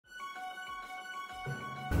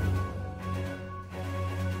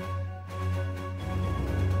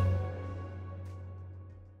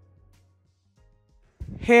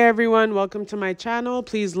Hey everyone, welcome to my channel.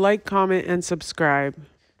 Please like, comment, and subscribe.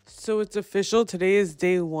 So it's official. Today is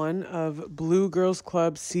day 1 of Blue Girls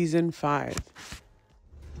Club Season 5.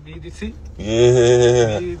 BGC?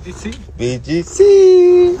 Yeah. BGC?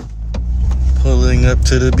 BGC. Pulling up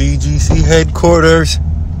to the BGC headquarters.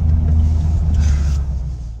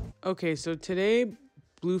 Okay, so today,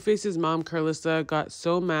 Blueface's mom, Karlissa, got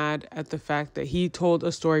so mad at the fact that he told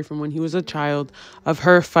a story from when he was a child of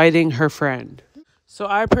her fighting her friend. So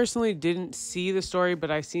I personally didn't see the story, but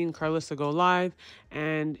I seen Karlissa go live,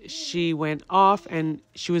 and she went off, and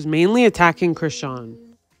she was mainly attacking ChriseanRock.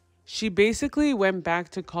 She basically went back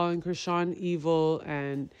to calling ChriseanRock evil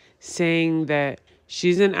and saying that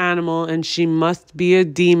she's an animal and she must be a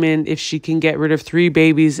demon if she can get rid of 3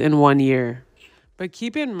 babies in 1 year. But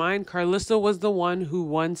keep in mind, Karlissa was the one who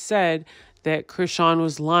once said that ChriseanRock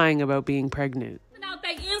was lying about being pregnant. Out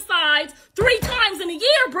their insides 3 times in a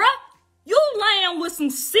year, bruh. You laying with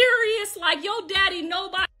some serious, like your daddy,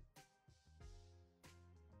 nobody.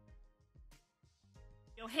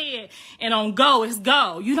 Your head and on go is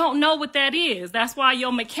go. You don't know what that is. That's why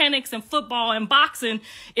your mechanics and football and boxing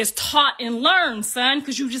is taught and learned, son,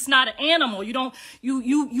 because you're just not an animal. You don't,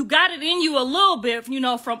 you got it in you a little bit, you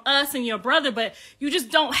know, from us and your brother, but you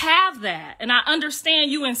just don't have that. And I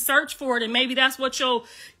understand you in search for it, and maybe that's what your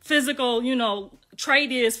physical, you know,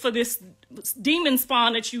 trait is for this demon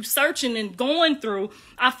spawn that you searching and going through.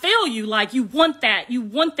 I feel you, like you want that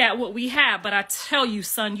what we have, but I tell you,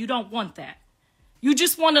 son, you don't want that. You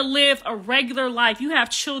just want to live a regular life. You have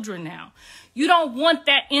children now. You don't want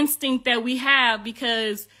that instinct that we have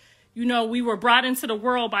because, you know, we were brought into the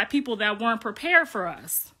world by people that weren't prepared for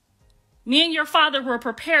us. Me and your father were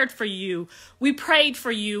prepared for you. We prayed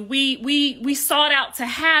for you. We sought out to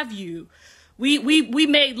have you. We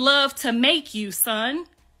made love to make you, son.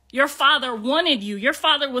 Your father wanted you. Your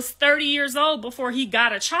father was 30 years old before he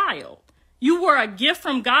got a child. You were a gift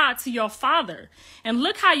from God to your father. And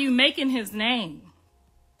look how you making his name.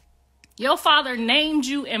 Your father named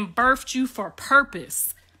you and birthed you for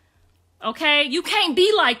purpose. Okay? You can't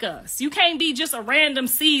be like us. You can't be just a random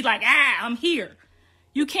seed like, I'm here.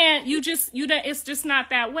 You can't, it's just not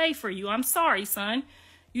that way for you. I'm sorry, son.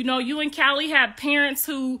 You know, you and Callie had parents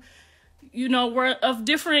who, you know, were of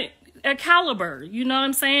different caliber. You know what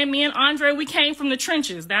I'm saying? Me and Andre, we came from the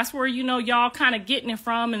trenches. That's where, you know, y'all kind of getting it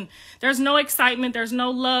from. And there's no excitement. There's no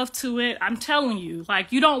love to it. I'm telling you,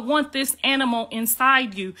 like, you don't want this animal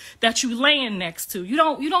inside you that you laying next to. You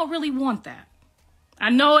don't really want that. I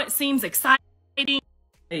know it seems exciting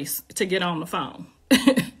to get on the phone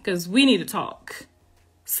because we need to talk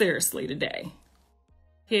seriously today.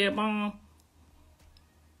 Here, Mom.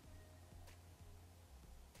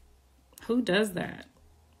 Who does that?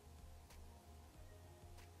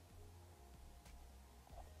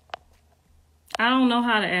 I don't know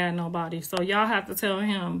how to add nobody, so y'all have to tell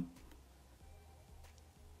him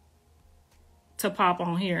to pop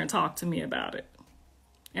on here and talk to me about it.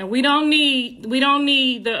 And we don't need the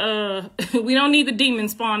we don't need the demon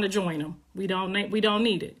spawn to join him. We don't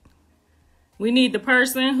need it. We need the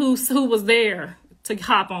person who was there to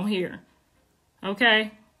hop on here.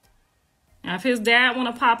 Okay? Now, if his dad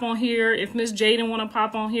want to pop on here, if Miss Jaden want to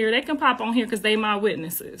pop on here, they can pop on here because they my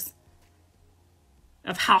witnesses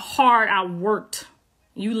of how hard I worked.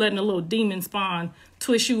 You letting a little demon spawn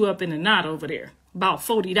twist you up in a knot over there. About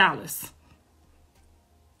 $40.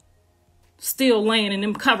 Still laying in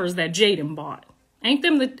them covers that Jaden bought. Ain't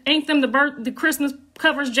them the Christmas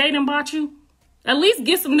covers Jaden bought you? At least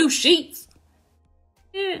get some new sheets.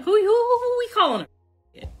 Yeah, who we calling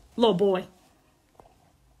her? Little boy.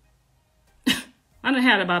 I done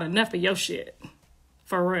had about enough of your shit.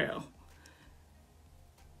 For real.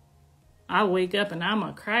 I wake up and I'm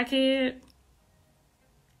a crackhead.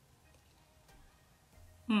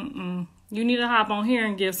 You need to hop on here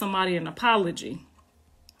and give somebody an apology.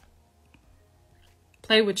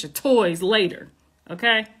 Play with your toys later,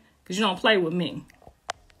 okay? Because you don't play with me.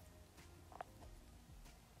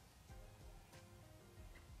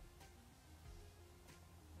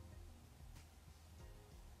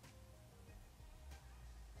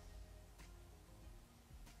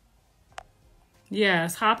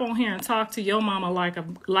 Yes, hop on here and talk to your mama like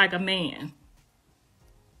a man.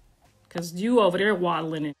 Because you over there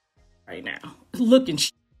waddling it right now. Looking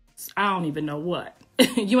I don't even know what.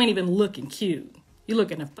 You ain't even looking cute. You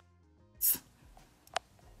looking at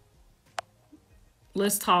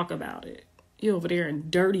Let's talk about it. You over there in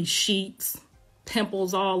dirty sheets.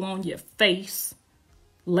 Pimples all on your face.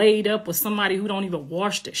 Laid up with somebody who don't even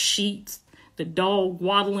wash the sheets. The dog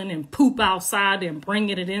waddling and poop outside and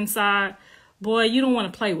bringing it inside. Boy, you don't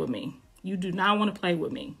want to play with me. You do not want to play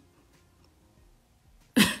with me.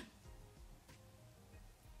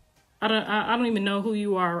 I don't even know who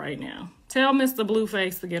you are right now. Tell Mr.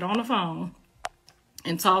 Blueface to get on the phone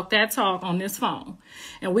and talk that talk on this phone.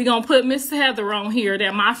 And we're going to put Miss Heather on here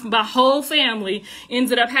that my whole family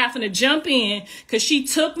ended up having to jump in because she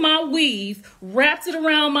took my weave, wrapped it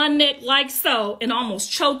around my neck like so, and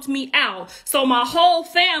almost choked me out. So my whole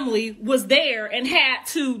family was there and had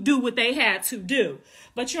to do what they had to do.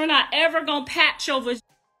 But you're not ever going to patch over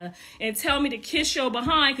and tell me to kiss your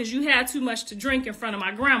behind because you had too much to drink in front of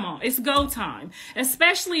my grandma. It's go time.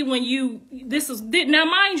 Especially when now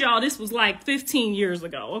mind y'all, this was like 15 years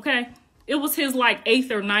ago, okay? It was his like 8th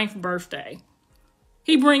or 9th birthday.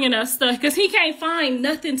 He bringing us stuff because he can't find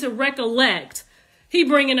nothing to recollect. He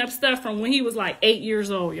bringing up stuff from when he was like 8 years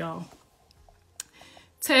old, y'all.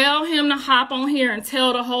 Tell him to hop on here and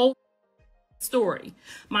tell the whole story.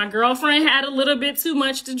 My girlfriend had a little bit too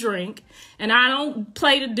much to drink, and I don't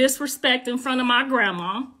play the disrespect in front of my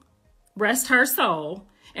grandma, rest her soul,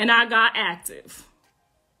 and I got active.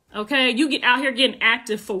 Okay, you get out here getting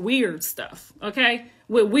active for weird stuff, okay,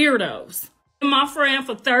 with weirdos. My friend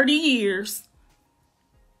for 30 years.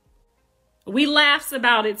 We laughs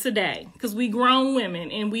about it today because we grown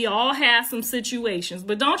women and we all have some situations,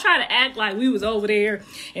 but don't try to act like we was over there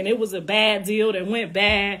and it was a bad deal that went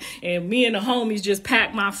bad and me and the homies just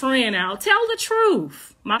packed my friend out. Tell the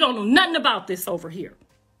truth. I don't know nothing about this over here.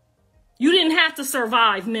 You didn't have to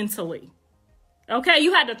survive mentally. Okay,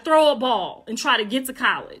 you had to throw a ball and try to get to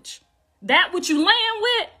college. That what you land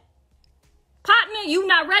with? Partner, you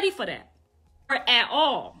not ready for that at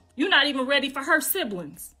all. You're not even ready for her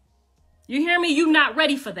siblings. You hear me? You're not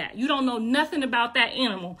ready for that. You don't know nothing about that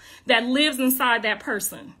animal that lives inside that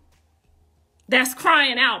person. That's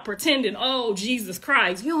crying out, pretending, oh, Jesus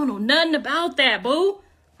Christ. You don't know nothing about that, boo.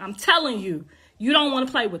 I'm telling you, you don't want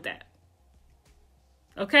to play with that.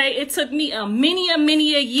 Okay? It took me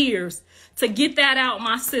many years to get that out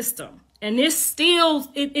my system. And it's still,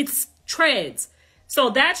 it's treads.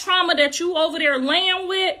 So that trauma that you over there laying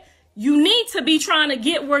with, you need to be trying to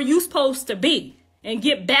get where you supposed to be. And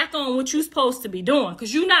get back on what you're supposed to be doing.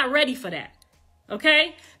 Because you're not ready for that.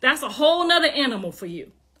 Okay? That's a whole nother animal for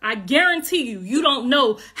you. I guarantee you, you don't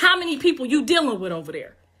know how many people you dealing with over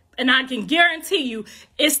there. And I can guarantee you,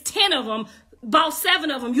 it's 10 of them, about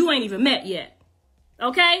 7 of them you ain't even met yet.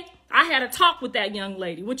 Okay? I had a talk with that young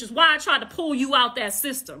lady, which is why I tried to pull you out that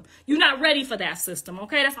system. You're not ready for that system.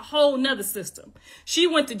 Okay? That's a whole nother system. She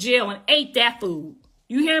went to jail and ate that food.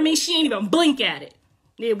 You hear me? She ain't even blink at it.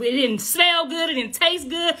 It didn't smell good. It didn't taste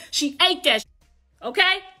good. She ate that.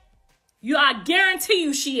 Okay? I guarantee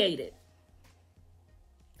you she ate it.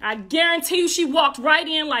 I guarantee you she walked right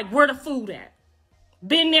in like, where the food at?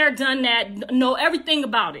 Been there, done that. Know everything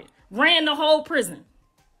about it. Ran the whole prison.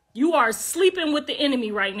 You are sleeping with the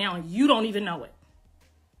enemy right now and you don't even know it.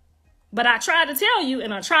 But I tried to tell you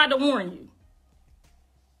and I tried to warn you.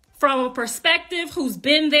 From a perspective who's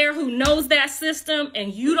been there, who knows that system,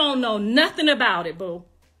 and you don't know nothing about it, boo.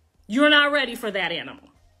 You're not ready for that animal.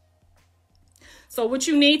 So what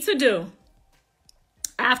you need to do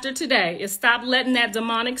after today is stop letting that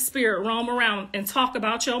demonic spirit roam around and talk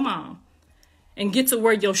about your mom and get to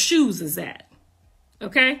where your shoes is at.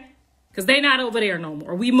 Okay? Because they not over there no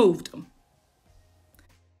more. We moved them.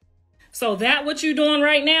 So that what you're doing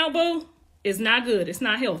right now, boo, is not good. It's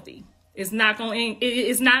not healthy. It's not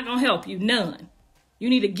gonna help you none. You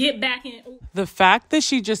need to get back in. The fact that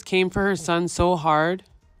she just came for her son so hard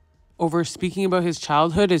over speaking about his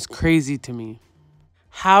childhood is crazy to me.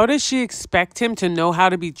 How does she expect him to know how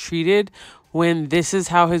to be treated when this is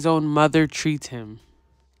how his own mother treats him?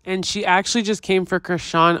 And she actually just came for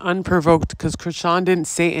ChriseanRock unprovoked because ChriseanRock didn't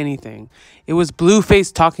say anything. It was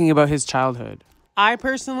Blueface talking about his childhood. I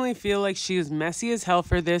personally feel like she is messy as hell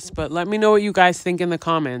for this, but let me know what you guys think in the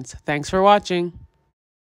comments. Thanks for watching.